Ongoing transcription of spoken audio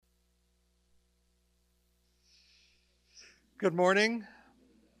Good morning.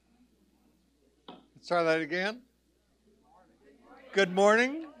 Let's try that again. Good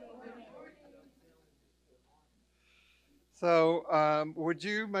morning. Would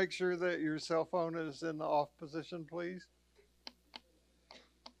you make sure that your cell phone is in the off position, please?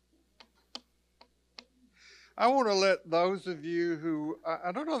 I want to let those of you who,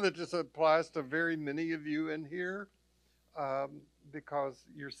 I don't know that this applies to very many of you in here um, because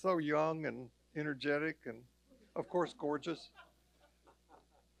you're so young and energetic and, of course, gorgeous.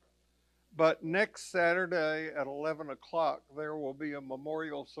 But next Saturday at 11 o'clock, there will be a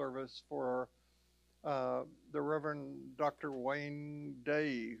memorial service for the Reverend Dr. Wayne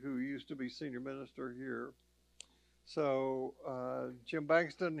Day, who used to be senior minister here. So Jim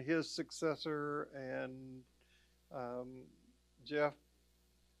Bankston, his successor, and um, Jeff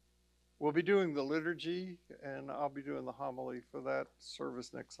will be doing the liturgy, and I'll be doing the homily for that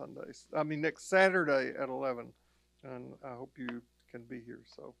service next Sunday. I mean, next Saturday at 11, and I hope you can be here.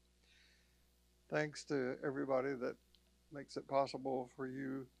 So thanks to everybody that makes it possible for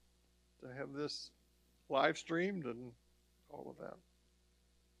you to have this live streamed and all of that.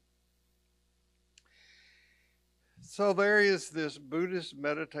 So there is this Buddhist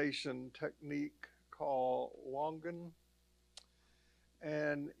meditation technique called Longan,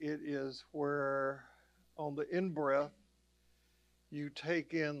 and it is where on the in breath you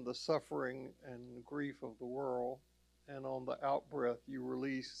take in the suffering and grief of the world, and on the out breath you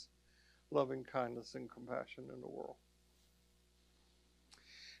release loving kindness and compassion in the world.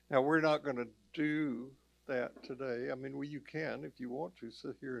 Now we're not going to do that today. I mean, you can if you want to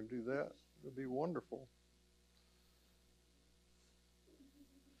sit here and do that. It would be wonderful.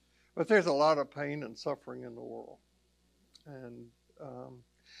 But there's a lot of pain and suffering in the world. And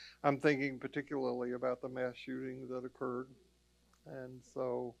I'm thinking particularly about the mass shooting that occurred. And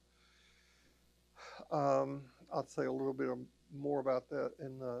so I'll say a little bit more about that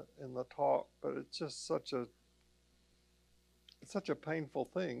in the talk, but it's just such a painful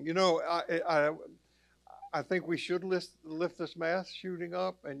thing. You know, I think we should lift this mass shooting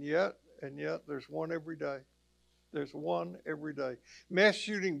up, and yet there's one every day. There's one every day. Mass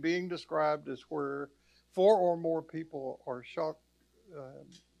shooting being described as where 4 or more people are shot,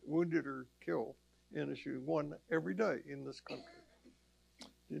 wounded, or killed in a shooting. One every day in this country.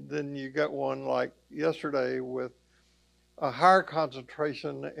 And then you got one like yesterday with a higher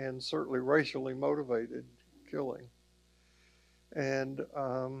concentration and certainly racially motivated killing. And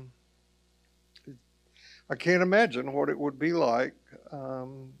I can't imagine what it would be like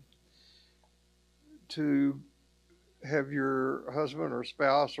to have your husband or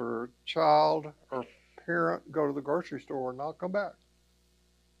spouse or child or parent go to the grocery store and not come back.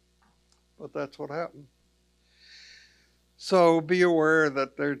 But that's what happened. So be aware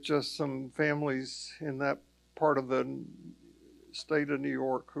that there's just some families in that part of the state of New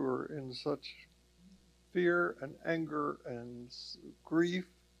York who are in such fear and anger and grief,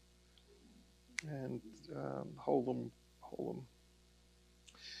 and hold them.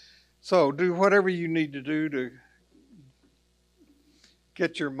 So do whatever you need to do to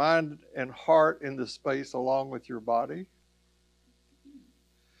get your mind and heart in the space along with your body.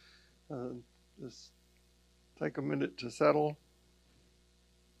 Just take a minute to settle,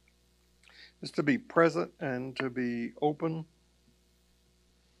 just to be present and to be open.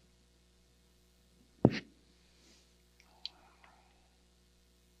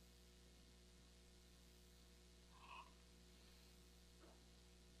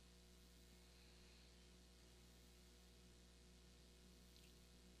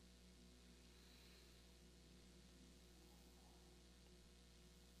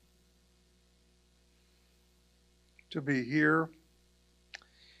 To be here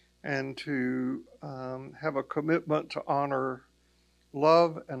and to have a commitment to honor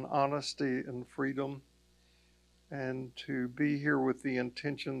love and honesty and freedom, and to be here with the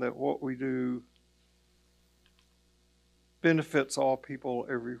intention that what we do benefits all people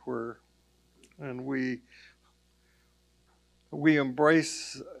everywhere. And we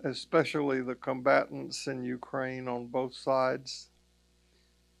embrace especially the combatants in Ukraine on both sides,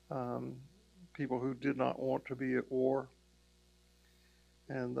 people who did not want to be at war,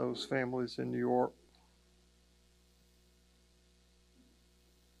 and those families in New York.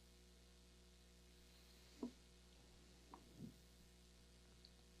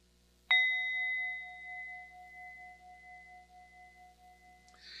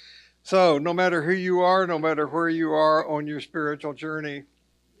 So, no matter who you are, no matter where you are on your spiritual journey,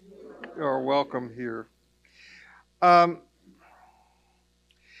 you are welcome here.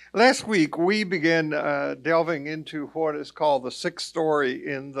 Last week, we began delving into what is called the sixth story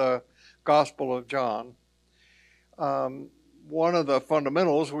in the Gospel of John. one of the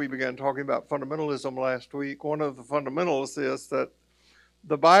fundamentals, we began talking about fundamentalism last week. One of the fundamentals is that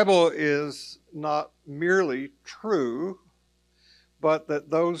the Bible is not merely true, but that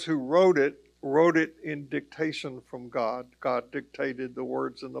those who wrote it in dictation from God. God dictated the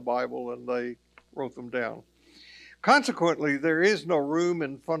words in the Bible and they wrote them down. Consequently, there is no room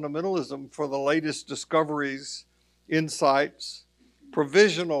in fundamentalism for the latest discoveries, insights,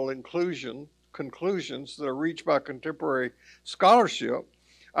 provisional conclusions that are reached by contemporary scholarship.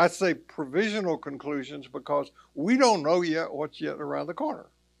 I say provisional conclusions because we don't know yet what's yet around the corner.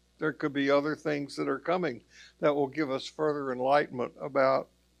 There could be other things that are coming that will give us further enlightenment about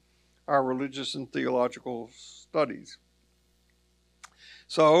our religious and theological studies.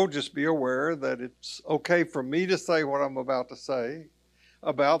 So just be aware that it's okay for me to say what I'm about to say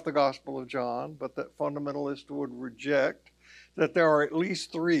about the Gospel of John, but that fundamentalists would reject that there are at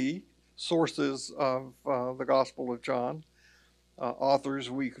least three sources of the Gospel of John. Authors,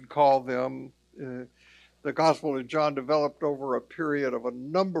 we could call them. The Gospel of John developed over a period of a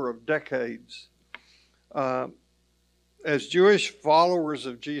number of decades. As Jewish followers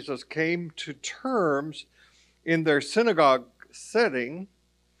of Jesus came to terms in their synagogue setting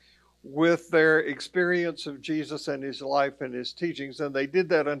with their experience of Jesus and his life and his teachings, and they did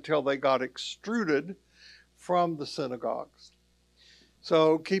that until they got extruded from the synagogues.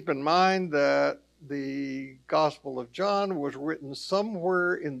 So keep in mind that the Gospel of John was written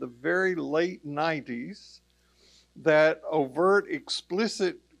somewhere in the very late 90s, that overt,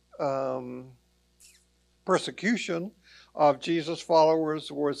 explicit persecution of Jesus'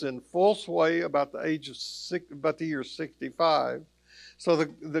 followers was in full sway about the year 65. So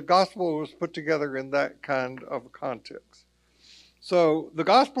the gospel was put together in that kind of context. So the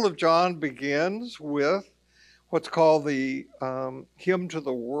Gospel of John begins with what's called the hymn to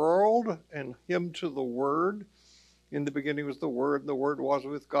the world and hymn to the Word. In the beginning was the Word, and the Word was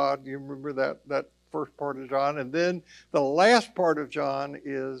with God. You remember that first part of John. And then the last part of John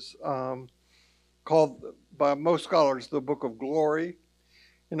is called by most scholars the Book of Glory.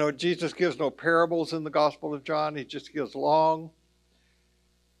 You know, Jesus gives no parables in the Gospel of John. He just gives long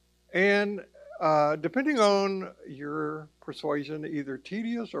and depending on your persuasion, either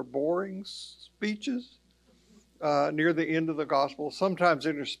tedious or boring speeches near the end of the gospel, sometimes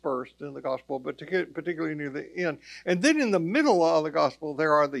interspersed in the gospel, but particularly near the end. And then in the middle of the gospel,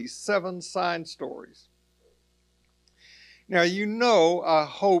 there are these 7 sign stories. Now, you know, I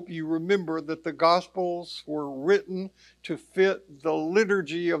hope you remember that the Gospels were written to fit the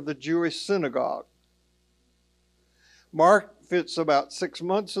liturgy of the Jewish synagogue. Mark fits about 6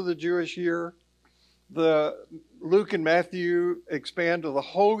 months of the Jewish year. Luke and Matthew expand to the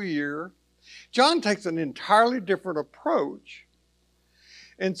whole year. John takes an entirely different approach.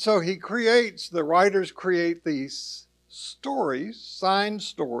 And so the writers create these stories, sign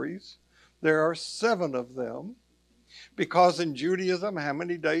stories. There are 7 of them. Because in Judaism, how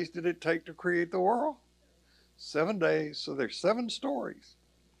many days did it take to create the world? 7 days. So there's 7 stories.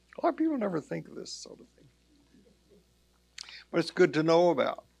 A lot of people never think of this sort of thing. But it's good to know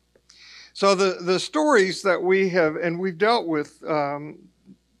about. So the stories that we have, and we've dealt with all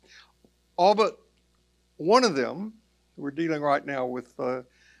but one of them. We're dealing right now with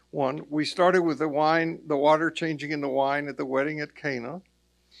one. We started with the water changing into wine at the wedding at Cana.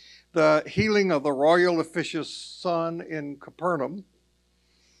 The healing of the royal official's son in Capernaum,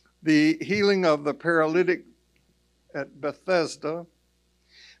 the healing of the paralytic at Bethesda,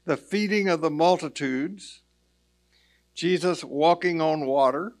 the feeding of the multitudes, Jesus walking on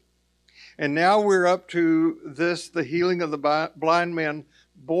water, and now we're up to this, the healing of the blind man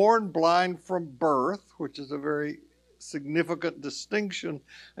born blind from birth, which is a very significant distinction.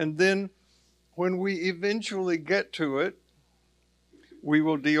 And then when we eventually get to it, we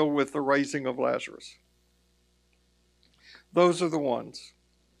will deal with the raising of Lazarus. Those are the ones.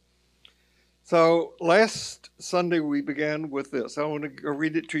 So last Sunday we began with this. I want to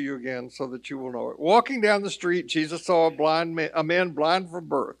read it to you again so that you will know it. Walking down the street, Jesus saw a man blind from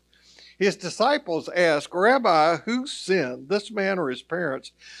birth. His disciples asked, "Rabbi, who sinned, this man or his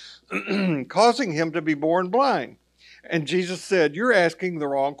parents, causing him to be born blind?" And Jesus said, "You're asking the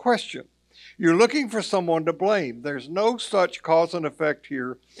wrong question. You're looking for someone to blame. There's no such cause and effect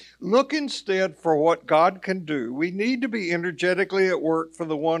here. Look instead for what God can do. We need to be energetically at work for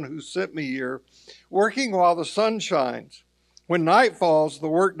the one who sent me here, working while the sun shines. When night falls, the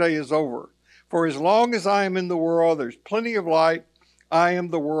workday is over. For as long as I am in the world, there's plenty of light. I am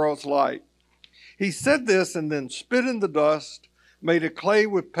the world's light." He said this and then spit in the dust, made a clay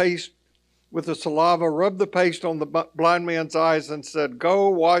with paste with the saliva, rubbed the paste on the blind man's eyes and said, "Go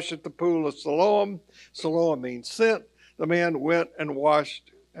wash at the pool of Siloam." Siloam means sent. The man went and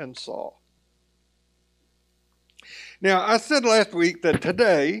washed and saw. Now, I said last week that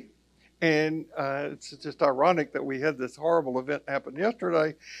today, and it's just ironic that we had this horrible event happen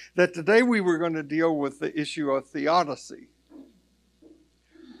yesterday, that today we were going to deal with the issue of theodicy.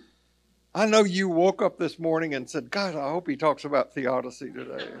 I know you woke up this morning and said, God, I hope he talks about theodicy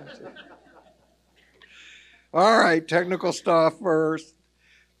today. All right, technical stuff first.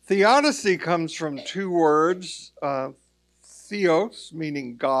 Theodicy comes from two words, theos,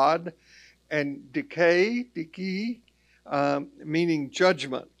 meaning God, and dike, meaning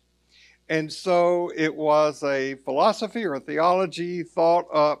judgment. And so it was a philosophy or a theology thought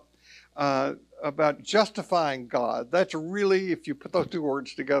up about justifying God. That's really, if you put those two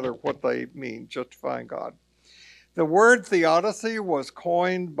words together, what they mean, justifying God. The word theodicy was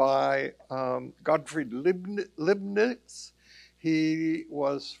coined by Gottfried Leibniz. He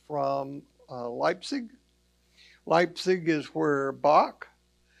was from Leipzig. Leipzig is where Bach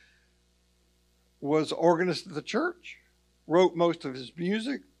was organist of the church, wrote most of his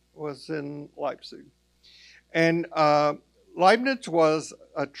music, was in Leipzig. And Leibniz was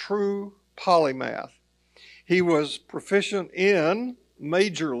a true polymath. He was proficient in,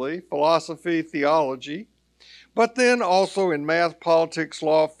 majorly, philosophy, theology, but then also in math, politics,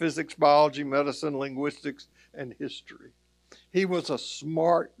 law, physics, biology, medicine, linguistics, and history. He was a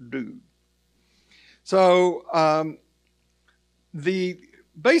smart dude. So the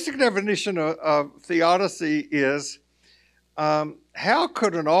basic definition of theodicy is how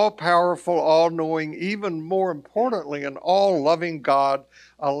could an all-powerful, all-knowing, even more importantly, an all-loving God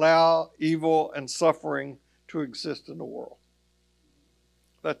allow evil and suffering to exist in the world?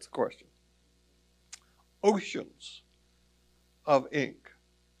 That's the question. Oceans of ink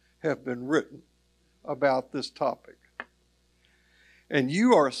have been written about this topic. And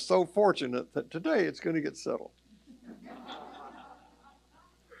you are so fortunate that today it's going to get settled.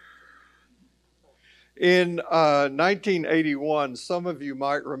 In 1981, some of you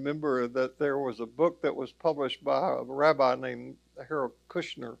might remember that there was a book that was published by a rabbi named Harold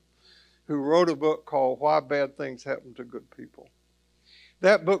Kushner, who wrote a book called Why Bad Things Happen to Good People.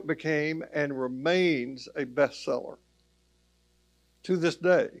 That book became and remains a bestseller to this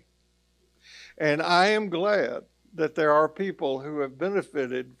day. And I am glad that there are people who have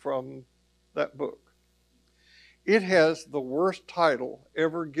benefited from that book. It has the worst title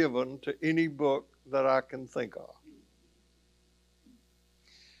ever given to any book that I can think of.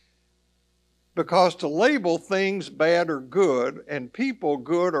 Because to label things bad or good and people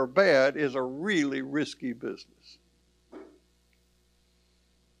good or bad is a really risky business.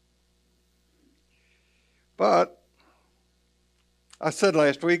 But I said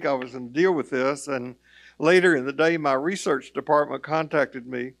last week I was going to deal with this, and later in the day my research department contacted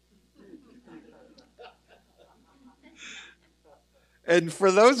me. And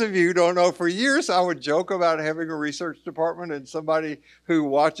for those of you who don't know, for years I would joke about having a research department, and somebody who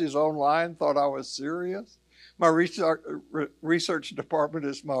watches online thought I was serious. My research department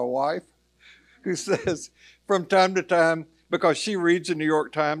is my wife, who says from time to time, because she reads the New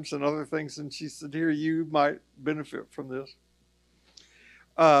York Times and other things, and she said, here, you might benefit from this.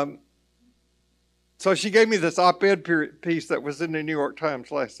 So she gave me this op-ed piece that was in the New York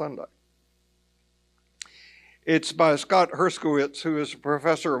Times last Sunday. It's by Scott Herskowitz, who is a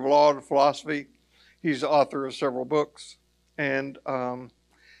professor of law and philosophy. He's the author of several books. And one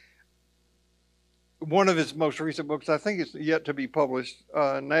of his most recent books, I think it's yet to be published,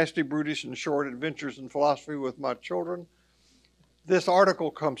 Nasty, Brutish, and Short Adventures in Philosophy with My Children. This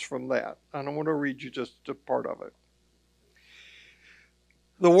article comes from that, and I want to read you just a part of it.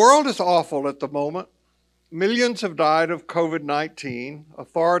 The world is awful at the moment. Millions have died of COVID-19.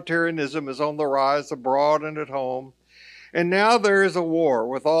 Authoritarianism is on the rise abroad and at home. And now there is a war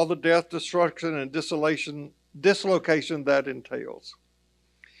with all the death, destruction, and dislocation that entails.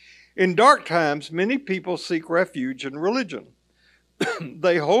 In dark times, many people seek refuge in religion.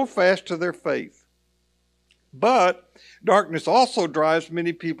 They hold fast to their faith. But darkness also drives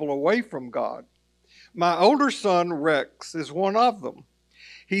many people away from God. My older son, Rex, is one of them.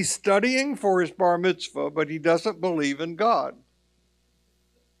 He's studying for his bar mitzvah, but he doesn't believe in God.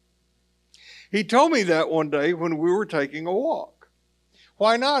 He told me that one day when we were taking a walk.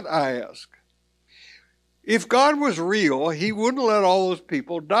 Why not, I asked. If God was real, he wouldn't let all those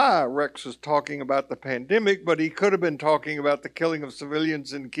people die. Rex was talking about the pandemic, but he could have been talking about the killing of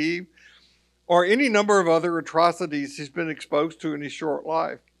civilians in Kyiv or any number of other atrocities he's been exposed to in his short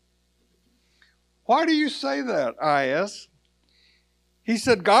life. Why do you say that? I asked. He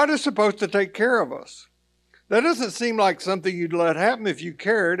said, God is supposed to take care of us. That doesn't seem like something you'd let happen if you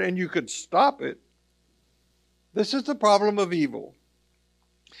cared and you could stop it. This is the problem of evil.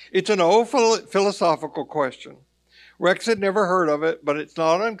 It's an old philosophical question. Rex had never heard of it, but it's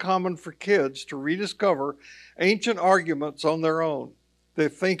not uncommon for kids to rediscover ancient arguments on their own. They're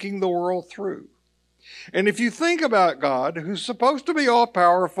thinking the world through. And if you think about God, who's supposed to be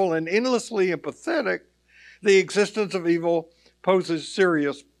all-powerful and endlessly empathetic, the existence of evil poses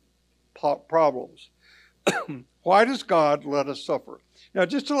serious problems. Why does God let us suffer? Now,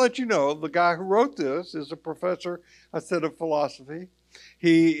 just to let you know, the guy who wrote this is a professor, I said, of philosophy.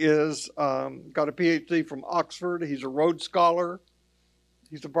 He is got a PhD from Oxford. He's a Rhodes Scholar.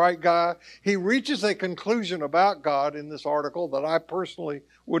 He's a bright guy. He reaches a conclusion about God in this article that I personally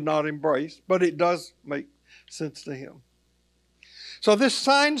would not embrace, but it does make sense to him. So this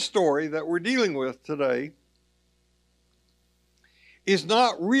sign story that we're dealing with today is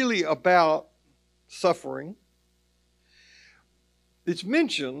not really about suffering. It's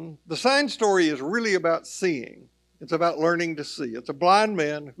mentioned, the sign story is really about seeing. It's about learning to see. It's a blind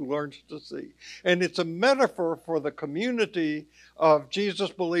man who learns to see. And it's a metaphor for the community of Jesus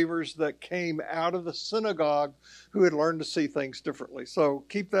believers that came out of the synagogue who had learned to see things differently. So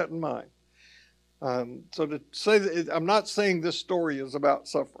keep that in mind. So to say that I'm not saying this story is about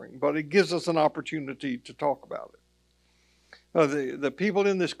suffering, but it gives us an opportunity to talk about it. The people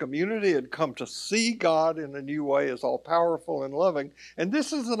in this community had come to see God in a new way as all-powerful and loving. And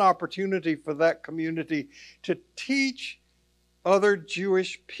this is an opportunity for that community to teach other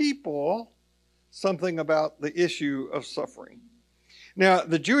Jewish people something about the issue of suffering. Now,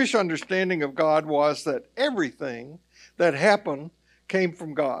 the Jewish understanding of God was that everything that happened came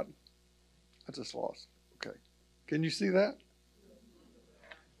from God. I just lost. Okay. Can you see that?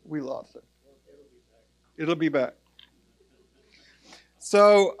 We lost it. It'll be back.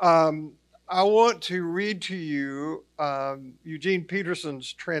 So I want to read to you Eugene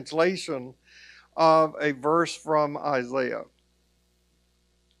Peterson's translation of a verse from Isaiah.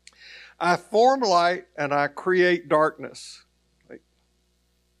 I form light and I create darkness. Wait.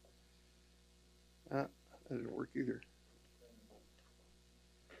 That didn't work either.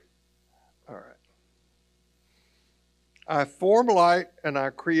 All right. I form light and I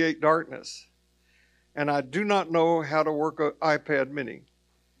create darkness. And I do not know how to work an iPad mini.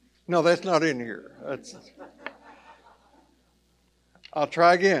 No, that's not in here. I'll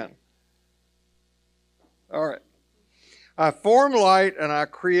try again. All right. I form light and I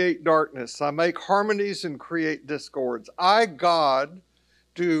create darkness. I make harmonies and create discords. I, God,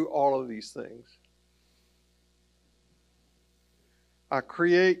 do all of these things. I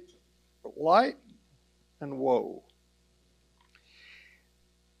create light and woe.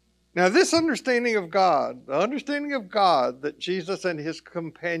 Now, this understanding of God, the understanding of God that Jesus and his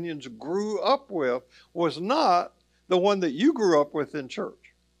companions grew up with, was not the one that you grew up with in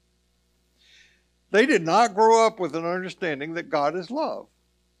church. They did not grow up with an understanding that God is love.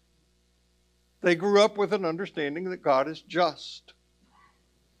 They grew up with an understanding that God is just.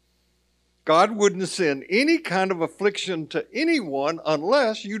 God wouldn't send any kind of affliction to anyone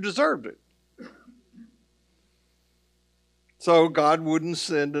unless you deserved it. So God wouldn't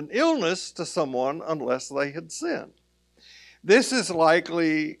send an illness to someone unless they had sinned. This is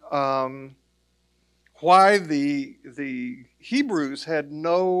likely why the Hebrews had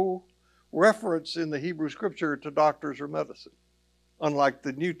no reference in the Hebrew scripture to doctors or medicine, unlike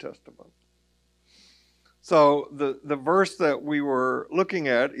the New Testament. So the verse that we were looking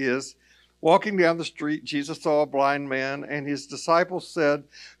at is, walking down the street, Jesus saw a blind man, and his disciples said,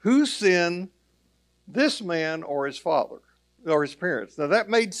 "Who sinned, this man or his father?" Or his parents. Now that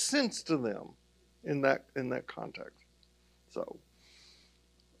made sense to them in that context. So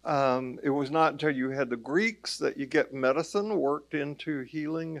it was not until you had the Greeks that you get medicine worked into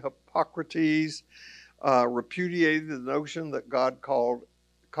healing. Hippocrates repudiated the notion that God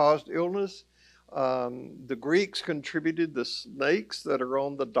caused illness. The Greeks contributed the snakes that are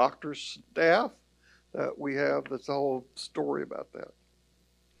on the doctor's staff that we have. That's a whole story about that.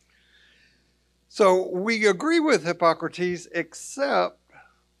 So we agree with Hippocrates, except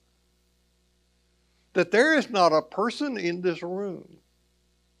that there is not a person in this room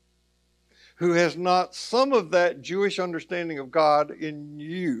who has not some of that Jewish understanding of God in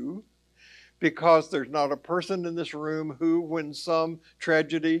you, because there's not a person in this room who, when some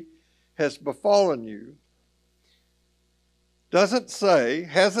tragedy has befallen you, hasn't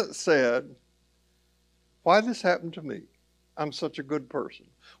said, "Why this happened to me? I'm such a good person.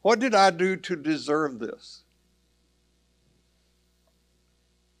 What did I do to deserve this?"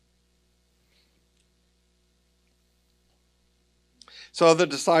 So the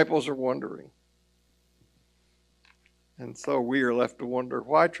disciples are wondering. And so we are left to wonder,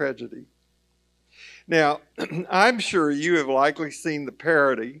 why tragedy? Now, I'm sure you have likely seen the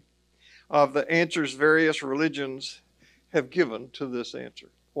parody of the answers various religions have given to this answer.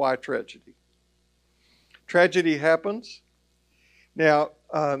 Why tragedy? Tragedy happens. Now,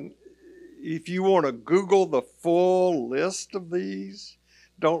 if you want to Google the full list of these,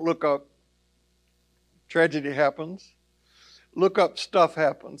 don't look up tragedy happens. Look up stuff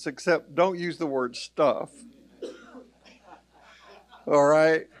happens, except don't use the word stuff. All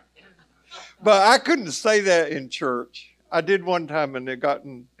right? But I couldn't say that in church. I did one time and it got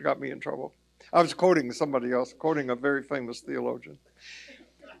me in trouble. I was quoting somebody else, quoting a very famous theologian.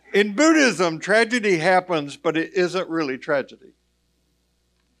 In Buddhism, tragedy happens, but it isn't really tragedy.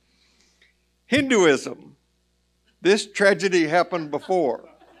 Hinduism, this tragedy happened before.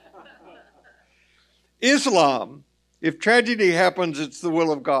 Islam, if tragedy happens, it's the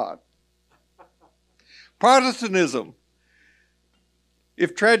will of God. Protestantism,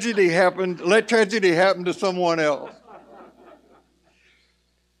 if tragedy happened, let tragedy happen to someone else.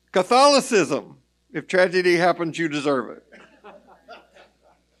 Catholicism, if tragedy happens, you deserve it.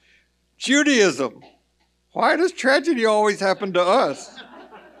 Judaism, why does tragedy always happen to us?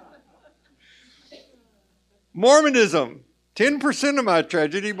 Mormonism, 10% of my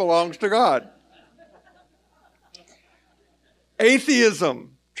tragedy belongs to God.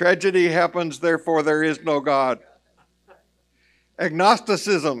 Atheism, tragedy happens, therefore there is no God.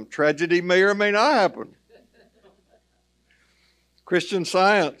 Agnosticism, tragedy may or may not happen. Christian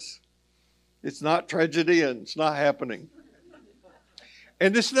Science, it's not tragedy and it's not happening.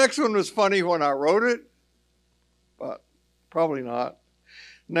 And this next one was funny when I wrote it, but probably not.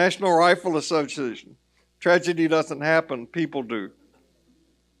 National Rifle Association, tragedy doesn't happen, people do.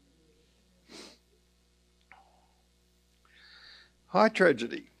 High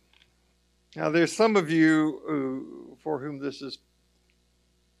tragedy. Now, there's some of you for whom this is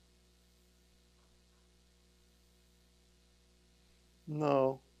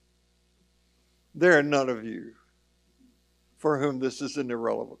no. There are none of you for whom this is an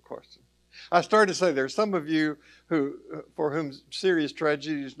irrelevant question. I started to say there's some of you for whom serious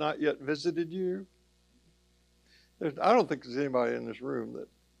tragedy has not yet visited you. I don't think there's anybody in this room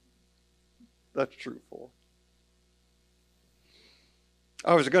that's true for.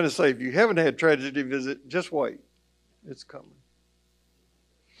 I was going to say, if you haven't had tragedy visit, just wait. It's coming.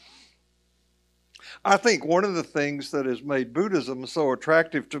 I think one of the things that has made Buddhism so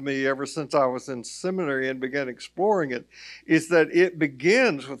attractive to me ever since I was in seminary and began exploring it is that it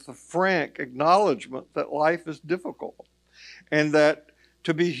begins with the frank acknowledgement that life is difficult and that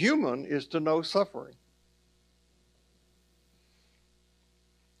to be human is to know suffering.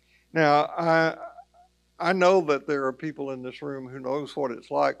 Now, I know that there are people in this room who knows what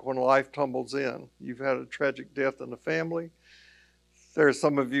it's like when life tumbles in. You've had a tragic death in the family. There are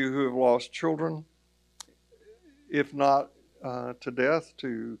some of you who have lost children, if not to death,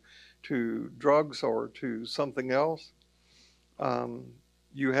 to drugs or to something else.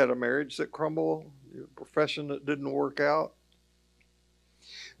 You had a marriage that crumbled, a profession that didn't work out.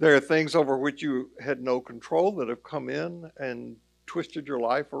 There are things over which you had no control that have come in and twisted your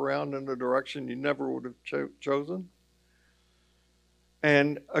life around in a direction you never would have chosen.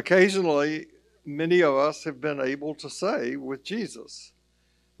 And occasionally, many of us have been able to say with Jesus,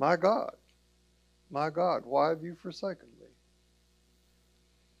 my God, why have you forsaken me?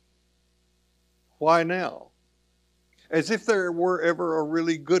 Why now? As if there were ever a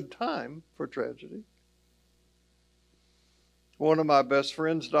really good time for tragedy. One of my best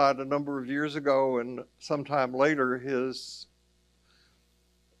friends died a number of years ago, and sometime later his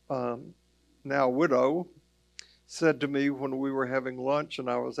now widow said to me when we were having lunch and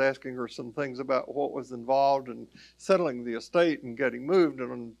I was asking her some things about what was involved in settling the estate and getting moved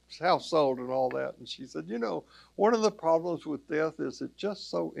and house sold and all that. And she said, one of the problems with death is it's just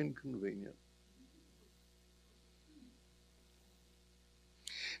so inconvenient.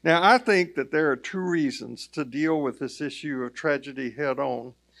 Now, I think that there are two reasons to deal with this issue of tragedy head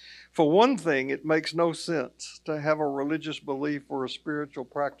on. For one thing, it makes no sense to have a religious belief or a spiritual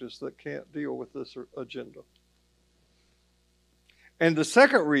practice that can't deal with this agenda. And the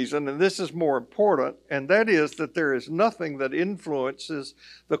second reason, and this is more important, and that is that there is nothing that influences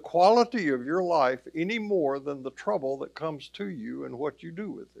the quality of your life any more than the trouble that comes to you and what you do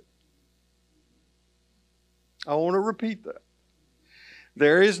with it. I want to repeat that.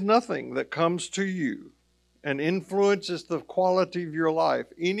 There is nothing that comes to you and influences the quality of your life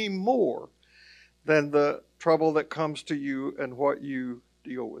any more than the trouble that comes to you and what you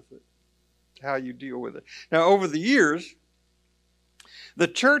deal with it, how you deal with it. Now, over the years, the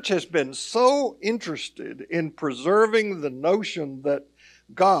church has been so interested in preserving the notion that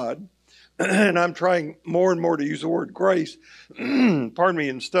God and I'm trying more and more to use the word grace, pardon me,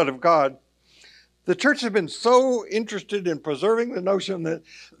 instead of God. The church has been so interested in preserving the notion that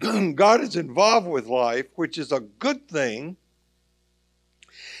God is involved with life, which is a good thing,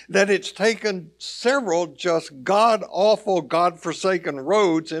 that it's taken several just god-awful, god-forsaken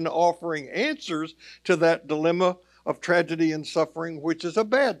roads in offering answers to that dilemma of tragedy and suffering, which is a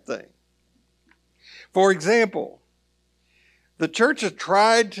bad thing. For example, the church has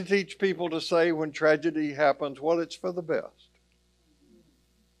tried to teach people to say when tragedy happens, well, it's for the best.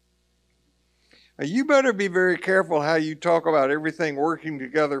 Now, you better be very careful how you talk about everything working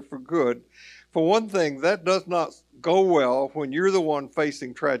together for good. For one thing, that does not go well when you're the one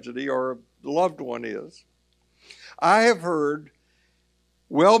facing tragedy or a loved one is. I have heard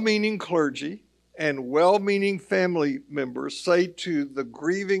well-meaning clergy and well-meaning family members say to the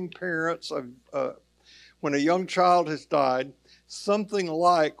grieving parents of when a young child has died, something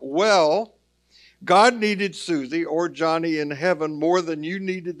like, well, God needed Susie or Johnny in heaven more than you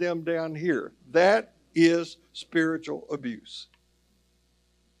needed them down here. That is spiritual abuse.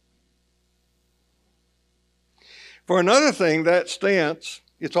 For another thing, that stance,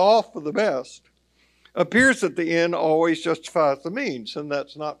 it's all for the best, appears at the end always justifies the means, and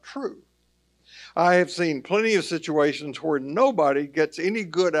that's not true. I have seen plenty of situations where nobody gets any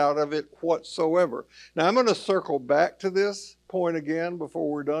good out of it whatsoever. Now, I'm going to circle back to this point again before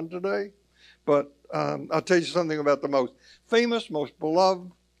we're done today, but I'll tell you something about the most famous, most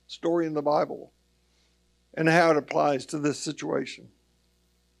beloved story in the Bible and how it applies to this situation.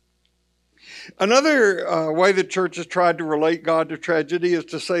 Another way the church has tried to relate God to tragedy is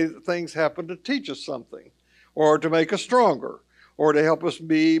to say that things happen to teach us something, or to make us stronger, or to help us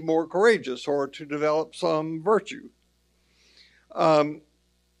be more courageous, or to develop some virtue.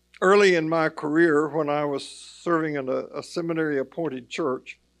 Early in my career, when I was serving in a seminary-appointed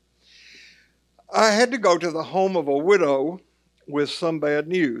church, I had to go to the home of a widow with some bad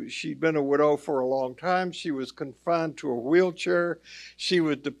news. She'd been a widow for a long time. She was confined to a wheelchair. She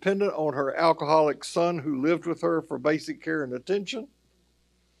was dependent on her alcoholic son who lived with her for basic care and attention.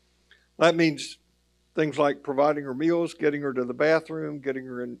 That means things like providing her meals, getting her to the bathroom, getting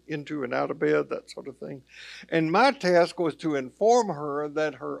her into and out of bed, that sort of thing. And my task was to inform her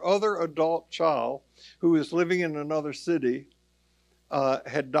that her other adult child, who was living in another city,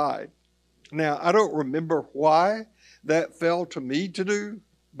 had died. Now, I don't remember why that fell to me to do,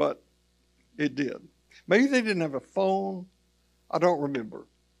 but it did. Maybe they didn't have a phone. I don't remember.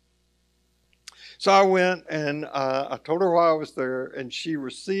 So I went and I told her why I was there, and she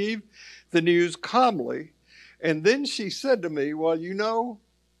received the news calmly. And then she said to me, well, you know,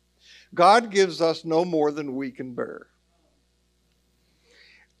 God gives us no more than we can bear.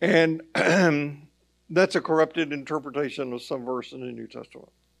 And that's a corrupted interpretation of some verse in the New Testament.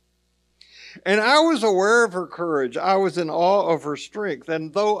 And I was aware of her courage. I was in awe of her strength.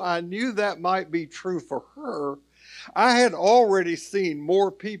 And though I knew that might be true for her, I had already seen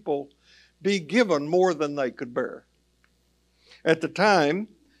more people be given more than they could bear. At the time,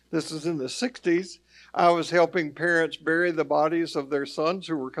 this is in the 60s, I was helping parents bury the bodies of their sons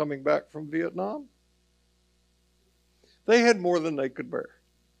who were coming back from Vietnam. They had more than they could bear.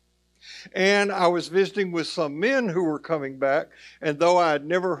 And I was visiting with some men who were coming back, and though I had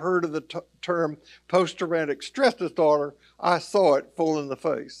never heard of the term post-traumatic stress disorder, I saw it full in the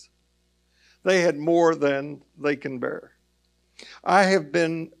face. They had more than they can bear. I have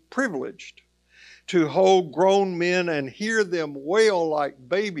been privileged to hold grown men and hear them wail like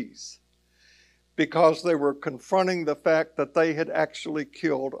babies because they were confronting the fact that they had actually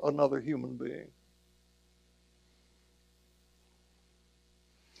killed another human being.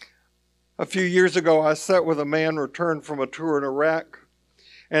 A few years ago, I sat with a man returned from a tour in Iraq,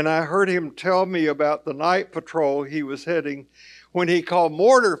 and I heard him tell me about the night patrol he was heading when he called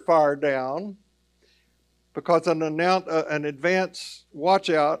mortar fire down because an advance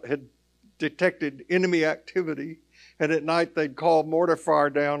watch-out had detected enemy activity, and at night they'd call mortar fire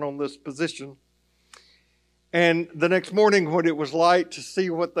down on this position. And the next morning when it was light to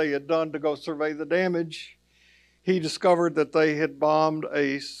see what they had done to go survey the damage, he discovered that they had bombed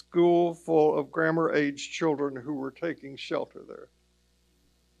a school full of grammar-age children who were taking shelter there.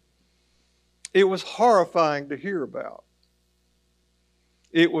 It was horrifying to hear about.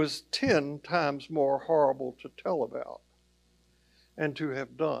 It was 10 times more horrible to tell about and to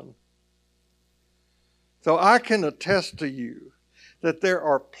have done. So I can attest to you that there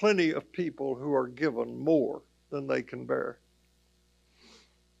are plenty of people who are given more than they can bear.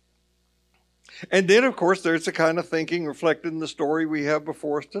 And then, of course, there's the kind of thinking reflected in the story we have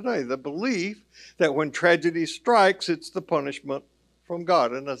before us today, the belief that when tragedy strikes, it's the punishment from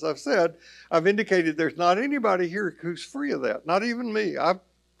God. And as I've said, I've indicated there's not anybody here who's free of that. Not even me. I've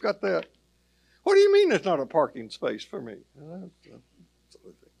got that. What do you mean it's not a parking space for me?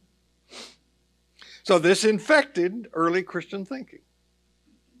 So this infected early Christian thinking.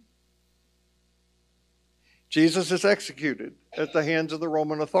 Jesus is executed at the hands of the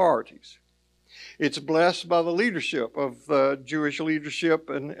Roman authorities. It's blessed by the leadership of the Jewish leadership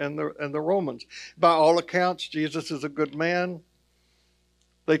and the Romans. By all accounts, Jesus is a good man.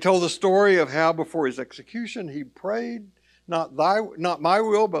 They told the story of how before his execution he prayed, not my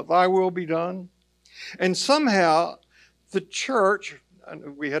will, but thy will be done. And somehow the church,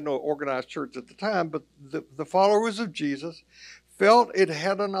 and we had no organized church at the time, but the followers of Jesus felt it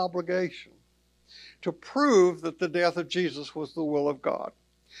had an obligation to prove that the death of Jesus was the will of God.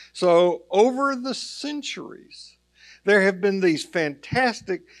 So over the centuries, there have been these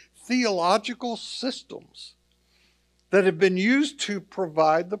fantastic theological systems that have been used to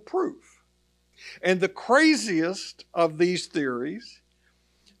provide the proof. And the craziest of these theories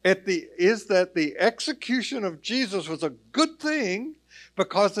is that the execution of Jesus was a good thing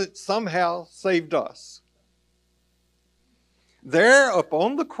because it somehow saved us. There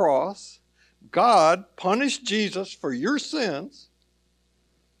upon the cross, God punished Jesus for your sins.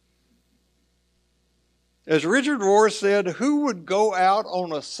 As Richard Rohr said, who would go out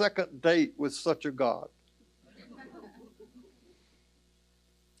on a second date with such a God?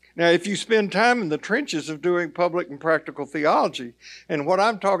 Now, if you spend time in the trenches of doing public and practical theology, and what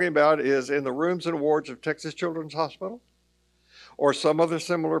I'm talking about is in the rooms and wards of Texas Children's Hospital, or some other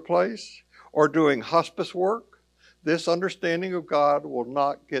similar place, or doing hospice work, this understanding of God will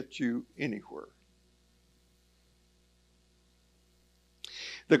not get you anywhere.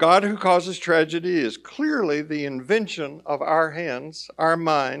 The God who causes tragedy is clearly the invention of our hands, our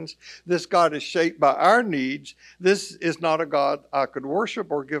minds. This God is shaped by our needs. This is not a God I could worship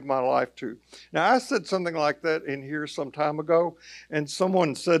or give my life to. Now, I said something like that in here some time ago, and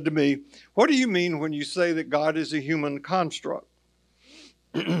someone said to me, what do you mean when you say that God is a human construct?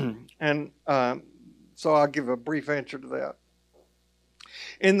 And so I'll give a brief answer to that.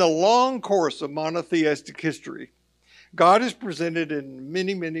 In the long course of monotheistic history, God is presented in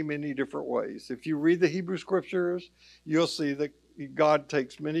many, many, many different ways. If you read the Hebrew Scriptures, you'll see that God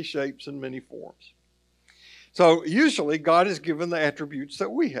takes many shapes and many forms. So usually God is given the attributes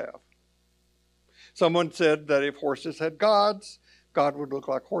that we have. Someone said that if horses had gods, God would look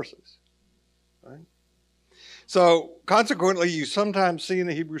like horses. Right? So consequently, you sometimes see in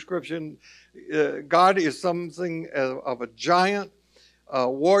the Hebrew Scripture, God is something of a giant, a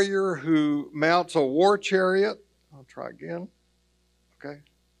warrior who mounts a war chariot. I'll try again. Okay.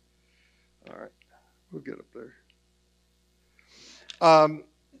 All right. We'll get up there.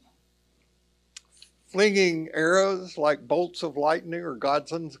 Flinging arrows like bolts of lightning, or God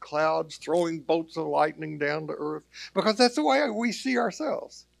sends clouds, throwing bolts of lightning down to earth, because that's the way we see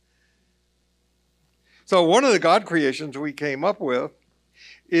ourselves. So one of the God creations we came up with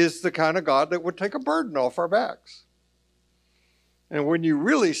is the kind of God that would take a burden off our backs. And when you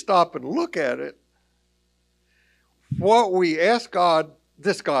really stop and look at it, what we ask God,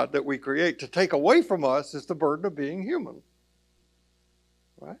 this God that we create, to take away from us is the burden of being human.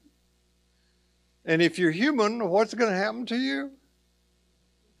 Right? And if you're human, what's going to happen to you?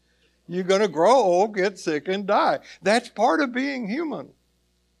 You're going to grow old, get sick, and die. That's part of being human.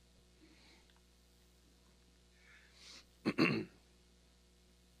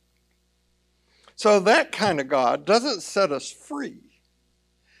 So that kind of God doesn't set us free.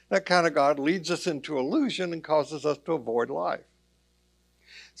 That kind of God leads us into illusion and causes us to avoid life.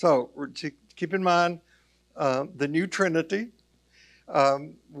 So keep in mind the new Trinity.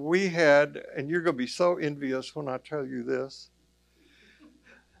 We had, and you're going to be so envious when I tell you this,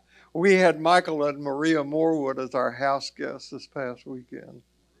 we had Michael and Maria Morwood as our house guests this past weekend.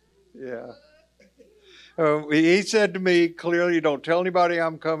 Yeah. He said to me clearly, don't tell anybody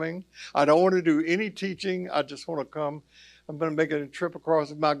I'm coming. I don't want to do any teaching. I just want to come. I'm going to make a trip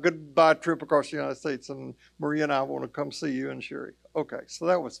across, my goodbye trip across the United States, and Maria and I want to come see you and Sherry. Okay, so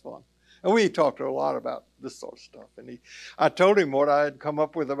that was fun. And we talked a lot about this sort of stuff. And I told him what I had come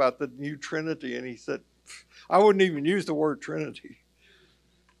up with about the new Trinity, and he said, I wouldn't even use the word Trinity,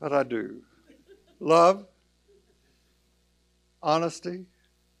 but I do. Love, honesty,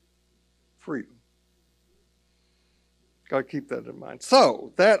 freedom. Got to keep that in mind.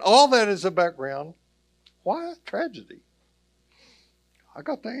 So all that is a background. Why tragedy? I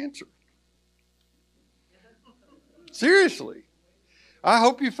got the answer. Seriously. I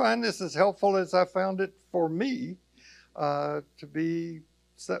hope you find this as helpful as I found it for me to be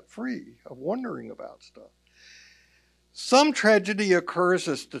set free of wondering about stuff. Some tragedy occurs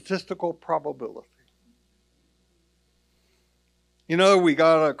as statistical probability. You know, we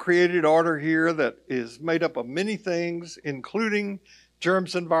got a created order here that is made up of many things, including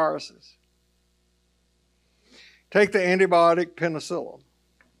germs and viruses. Take the antibiotic penicillin.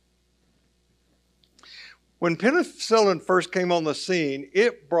 When penicillin first came on the scene,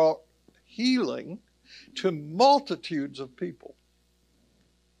 it brought healing to multitudes of people.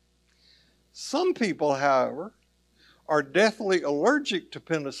 Some people, however, are deathly allergic to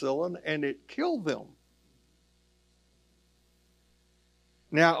penicillin and it killed them.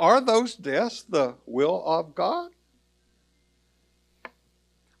 Now, are those deaths the will of God?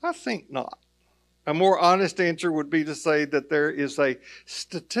 I think not. A more honest answer would be to say that there is a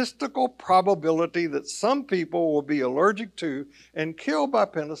statistical probability that some people will be allergic to and killed by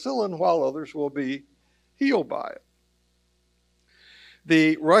penicillin while others will be healed by it.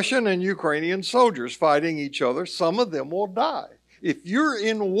 The Russian and Ukrainian soldiers fighting each other, some of them will die. If you're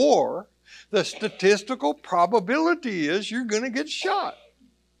in war, the statistical probability is you're going to get shot.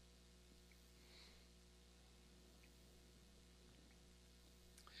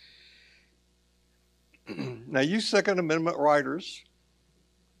 Now, you Second Amendment writers,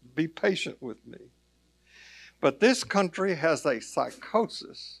 be patient with me. But this country has a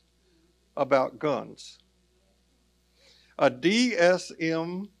psychosis about guns. A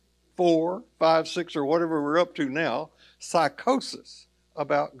DSM-4, 5, 6, or whatever we're up to now, psychosis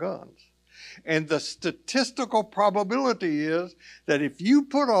about guns. And the statistical probability is that if you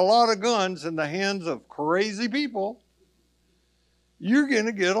put a lot of guns in the hands of crazy people, you're going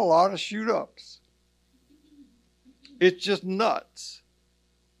to get a lot of shoot-ups. It's just nuts.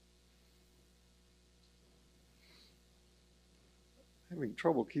 I'm having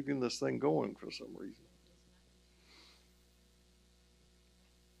trouble keeping this thing going for some reason.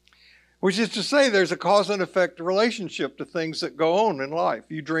 Which is to say, there's a cause and effect relationship to things that go on in life.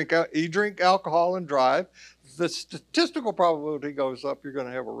 You drink alcohol and drive, the statistical probability goes up, you're going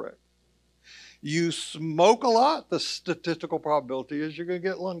to have a wreck. You smoke a lot, the statistical probability is you're going to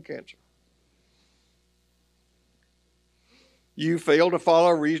get lung cancer. You fail to follow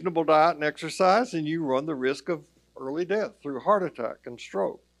a reasonable diet and exercise, and you run the risk of early death through heart attack and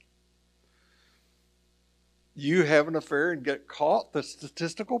stroke. You have an affair and get caught, the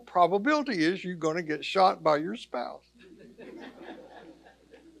statistical probability is you're going to get shot by your spouse.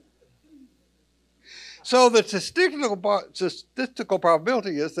 So the statistical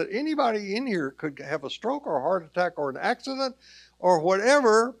probability is that anybody in here could have a stroke or a heart attack or an accident or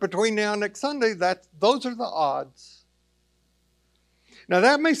whatever between now and next Sunday. Those are the odds. Now,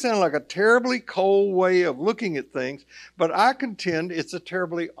 that may sound like a terribly cold way of looking at things, but I contend it's a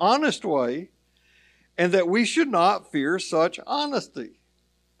terribly honest way, and that we should not fear such honesty.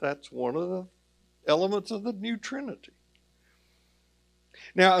 That's one of the elements of the new Trinity.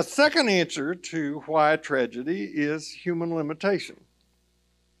 Now, a second answer to why tragedy is human limitation.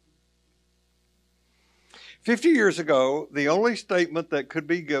 50 years ago, the only statement that could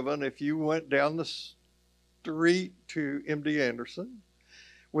be given if you went down the street to MD Anderson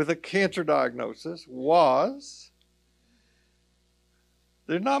with a cancer diagnosis was,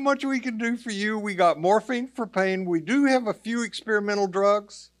 there's not much we can do for you. We got morphine for pain. We do have a few experimental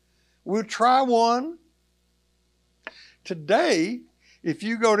drugs. We'll try one. Today, if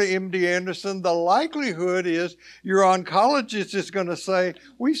you go to MD Anderson, the likelihood is your oncologist is going to say,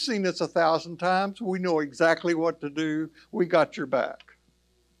 we've seen this 1,000 times. We know exactly what to do. We got your back.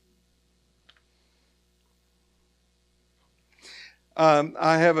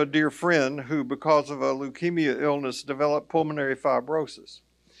 I have a dear friend who, because of a leukemia illness, developed pulmonary fibrosis.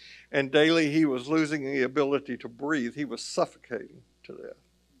 And daily he was losing the ability to breathe. He was suffocating to death.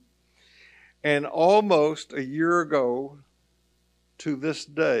 And almost a year ago to this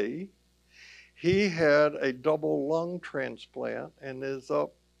day, he had a double lung transplant and is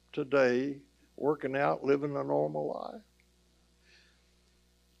up today working out, living a normal life.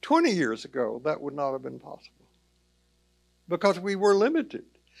 20 years ago, that would not have been possible, because we were limited.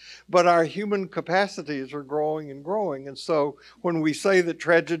 But our human capacities are growing and growing. And so when we say that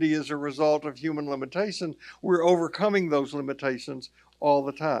tragedy is a result of human limitation, we're overcoming those limitations all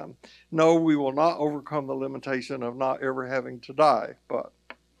the time. No, we will not overcome the limitation of not ever having to die, but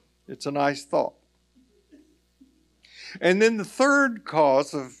it's a nice thought. And then the third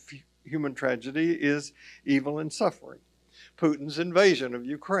cause of human tragedy is evil and suffering. Putin's invasion of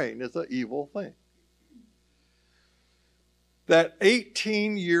Ukraine is an evil thing. That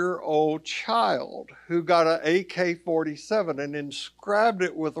 18-year-old child who got an AK-47 and inscribed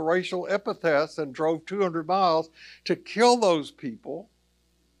it with racial epithets and drove 200 miles to kill those people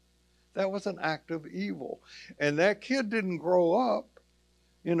That was an act of evil. And that kid didn't grow up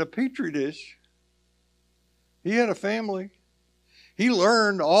in a petri dish. He had a family. He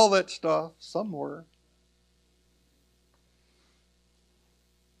learned all that stuff somewhere.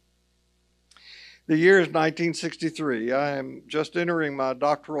 The year is 1963. I am just entering my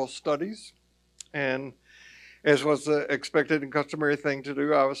doctoral studies, and as was the expected and customary thing to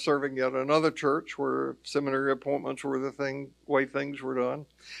do, I was serving yet another church where seminary appointments were the way things were done.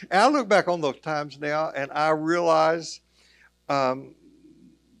 And I look back on those times now, and I realize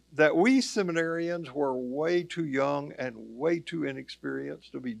that we seminarians were way too young and way too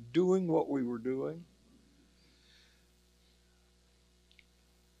inexperienced to be doing what we were doing.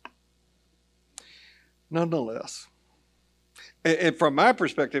 Nonetheless, and from my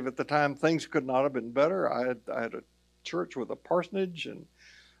perspective at the time, things could not have been better. I had a church with a parsonage, and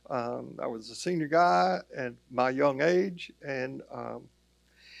I was a senior guy at my young age. And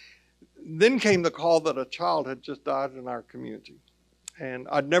then came the call that a child had just died in our community. And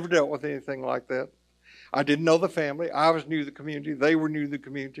I'd never dealt with anything like that. I didn't know the family. I was new to the community. They were new to the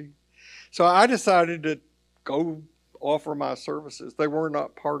community. So I decided to go offer my services. They were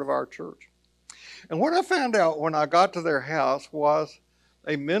not part of our church. And what I found out when I got to their house was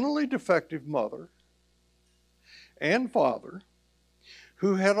a mentally defective mother and father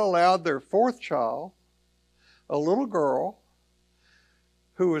who had allowed their fourth child, a little girl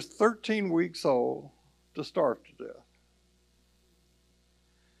who was 13 weeks old, to starve to death.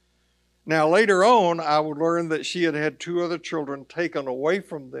 Now, later on, I would learn that she had had two other children taken away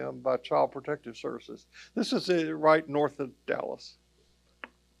from them by Child Protective Services. This is right north of Dallas.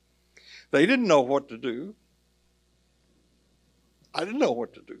 They didn't know what to do. I didn't know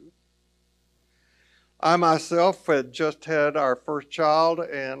what to do. I myself had just had our first child,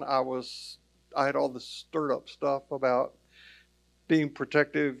 and I had all this stirred up stuff about being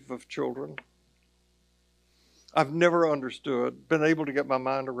protective of children. I've never understood, been able to get my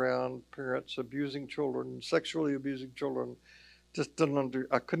mind around parents abusing children, sexually abusing children. Just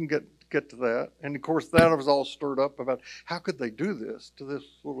I couldn't get to that. And of course, that was all stirred up about how could they do this to this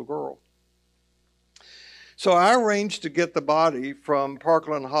little girl. So I arranged to get the body from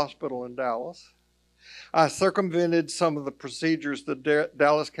Parkland Hospital in Dallas. I circumvented some of the procedures the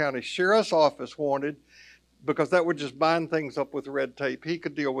Dallas County Sheriff's Office wanted, because that would just bind things up with red tape. He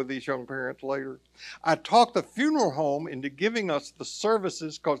could deal with these young parents later. I talked the funeral home into giving us the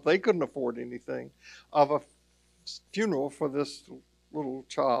services, because they couldn't afford anything, of a funeral for this little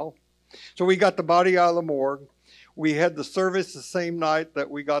child. So we got the body out of the morgue. We had the service the same night that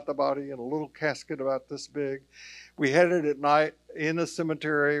we got the body in a little casket about this big. We had it at night in a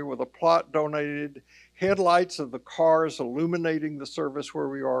cemetery with a plot donated, headlights of the cars illuminating the service where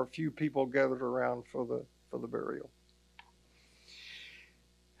we are, a few people gathered around for the burial.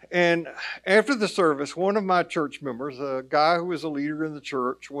 And after the service, one of my church members, a guy who was a leader in the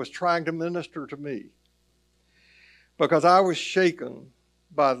church, was trying to minister to me because I was shaken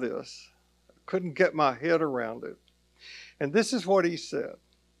by this. I couldn't get my head around it. And this is what he said.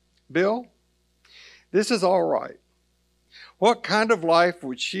 Bill, this is all right. What kind of life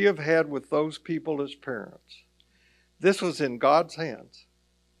would she have had with those people as parents? This was in God's hands.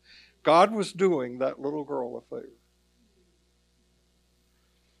 God was doing that little girl a favor.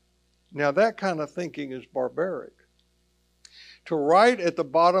 Now that kind of thinking is barbaric. To write at the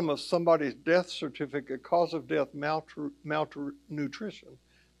bottom of somebody's death certificate, cause of death, malnutrition,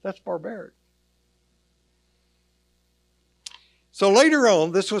 that's barbaric. So later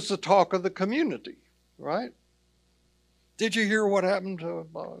on, this was the talk of the community, right? Did you hear what happened to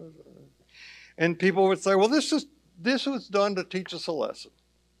Bob? And people would say, well, this was done to teach us a lesson.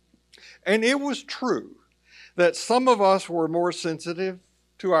 And it was true that some of us were more sensitive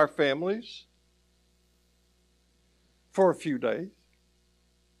to our families for a few days.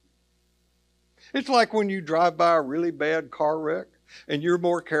 It's like when you drive by a really bad car wreck and you're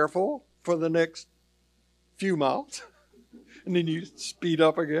more careful for the next few miles, and then you speed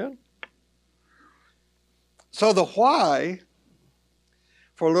up again. So the why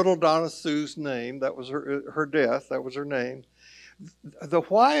for little Donna Sue's name, that was her death, that was her name. The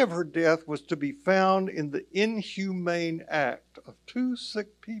why of her death was to be found in the inhumane act of two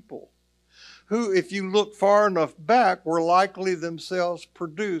sick people who, if you look far enough back, were likely themselves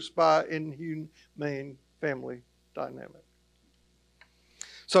produced by inhumane family dynamic.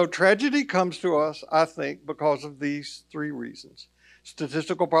 So tragedy comes to us, I think, because of these three reasons: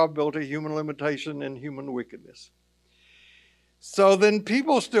 statistical probability, human limitation, and human wickedness. So then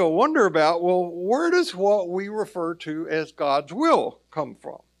people still wonder about, well, where does what we refer to as God's will come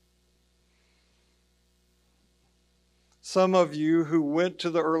from? Some of you who went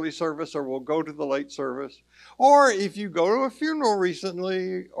to the early service or will go to the late service, or if you go to a funeral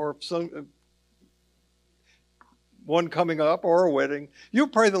recently or one coming up or a wedding, you'll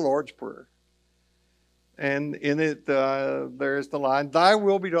pray the Lord's Prayer. And in it, there's the line, "Thy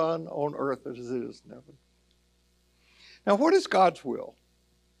will be done on earth as it is in heaven." Now, what is God's will?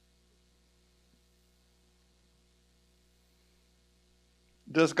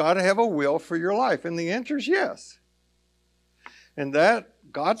 Does God have a will for your life? And the answer is yes. And that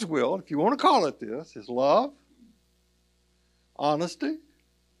God's will, if you want to call it this, is love, honesty,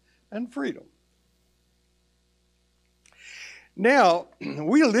 and freedom. Now,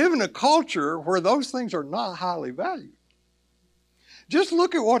 we live in a culture where those things are not highly valued. Just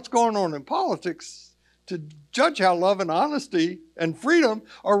look at what's going on in politics to judge how love and honesty and freedom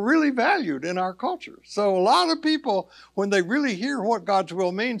are really valued in our culture. So a lot of people, when they really hear what God's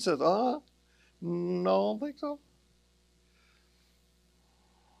will means, says, no, I don't think so.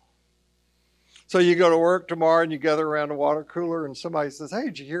 So you go to work tomorrow and you gather around a water cooler and somebody says, "Hey,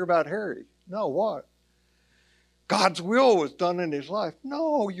 did you hear about Harry?" "No, what?" "God's will was done in his life."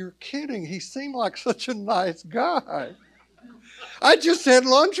 "No, you're kidding. He seemed like such a nice guy. I just had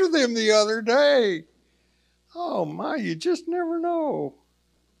lunch with him the other day." Oh my, you just never know.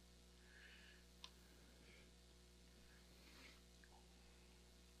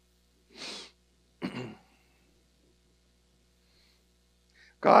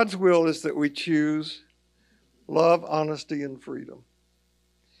 God's will is that we choose love, honesty, and freedom.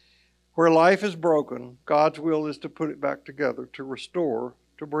 Where life is broken, God's will is to put it back together, to restore,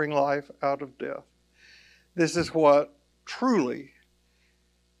 to bring life out of death. This is what truly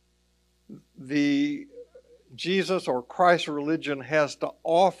the Jesus or Christ religion has to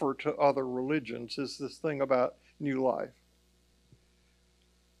offer to other religions, is this thing about new life.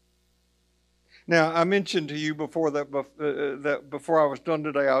 Now, I mentioned to you before that before I was done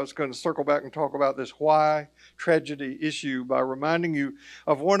today, I was going to circle back and talk about this why tragedy issue by reminding you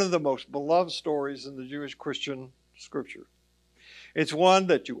of one of the most beloved stories in the Jewish Christian scripture. It's one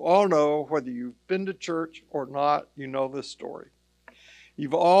that you all know, whether you've been to church or not, you know this story.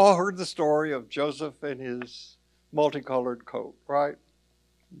 You've all heard the story of Joseph and his multicolored coat, right?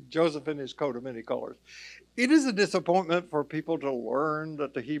 Joseph and his coat of many colors. It is a disappointment for people to learn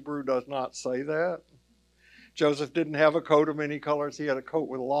that the Hebrew does not say that. Joseph didn't have a coat of many colors. He had a coat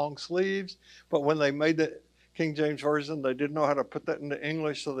with long sleeves. But when they made the King James Version, they didn't know how to put that into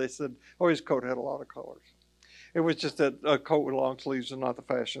English. So they said, oh, his coat had a lot of colors. It was just that a coat with long sleeves was not the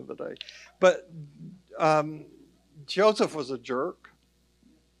fashion of the day. But Joseph was a jerk.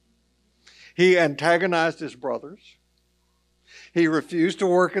 He antagonized his brothers. He refused to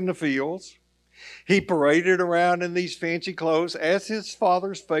work in the fields. He paraded around in these fancy clothes as his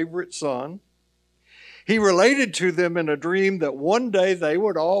father's favorite son. He related to them in a dream that one day they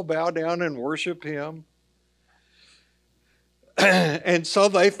would all bow down and worship him. And so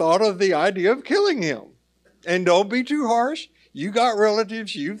they thought of the idea of killing him. And don't be too harsh. You got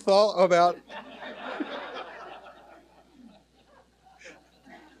relatives you thought about.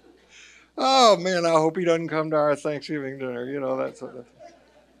 Oh man, I hope he doesn't come to our Thanksgiving dinner. You know, that's what.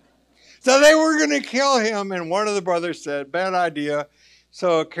 So they were going to kill him, and one of the brothers said, "Bad idea."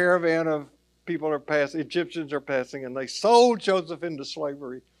 So a caravan of people are passing, Egyptians are passing, and they sold Joseph into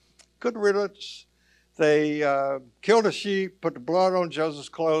slavery. Good riddance. They killed a sheep, put the blood on Joseph's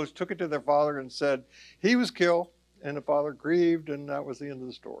clothes, took it to their father and said he was killed, and the father grieved, and that was the end of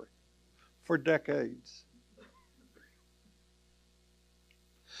the story. For decades.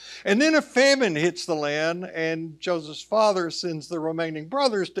 And then a famine hits the land, and Joseph's father sends the remaining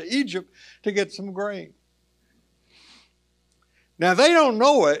brothers to Egypt to get some grain. Now, they don't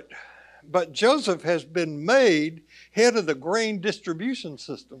know it, but Joseph has been made head of the grain distribution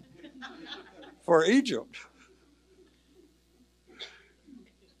system for Egypt.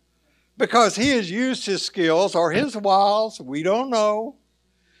 Because he has used his skills or his wiles, we don't know.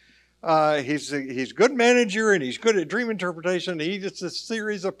 He's a good manager and he's good at dream interpretation. He gets a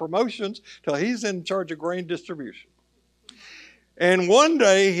series of promotions till he's in charge of grain distribution. And one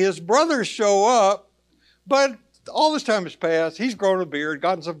day his brothers show up, but all this time has passed. He's grown a beard,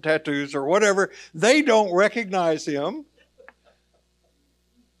 gotten some tattoos or whatever. They don't recognize him,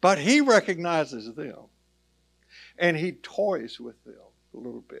 but he recognizes them. And he toys with them a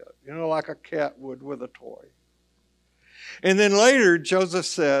little bit, you know, like a cat would with a toy. And then later, Joseph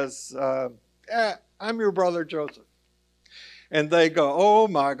says, I'm your brother Joseph. And they go, oh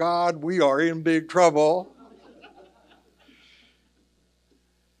my God, we are in big trouble.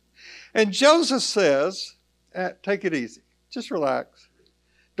 And Joseph says, take it easy. Just relax.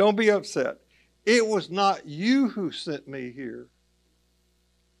 Don't be upset. It was not you who sent me here.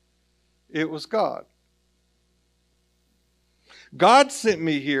 It was God. God sent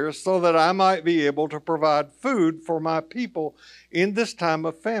me here so that I might be able to provide food for my people in this time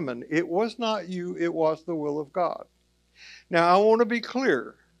of famine. It was not you, it was the will of God. Now, I want to be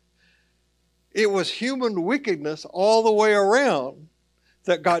clear. It was human wickedness all the way around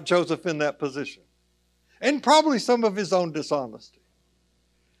that got Joseph in that position, and probably some of his own dishonesty.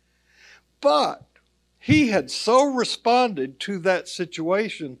 But he had so responded to that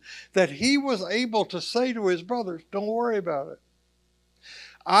situation that he was able to say to his brothers, don't worry about it.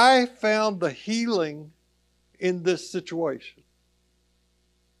 I found the healing in this situation.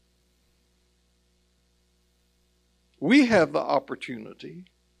 We have the opportunity,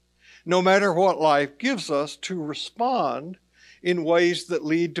 no matter what life gives us, to respond in ways that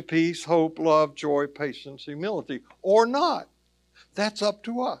lead to peace, hope, love, joy, patience, humility, or not. That's up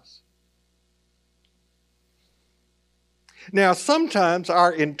to us. Now, sometimes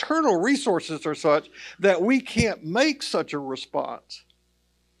our internal resources are such that we can't make such a response.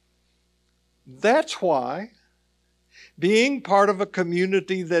 That's why being part of a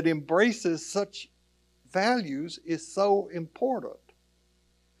community that embraces such values is so important.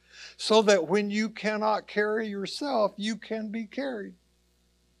 So that when you cannot carry yourself, you can be carried.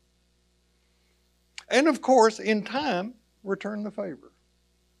 And of course, in time, return the favor.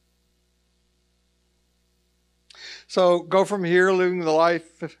 So go from here living the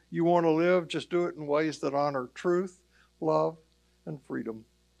life you want to live. Just do it in ways that honor truth, love, and freedom.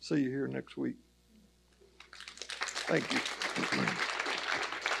 See you here next week. Thank you.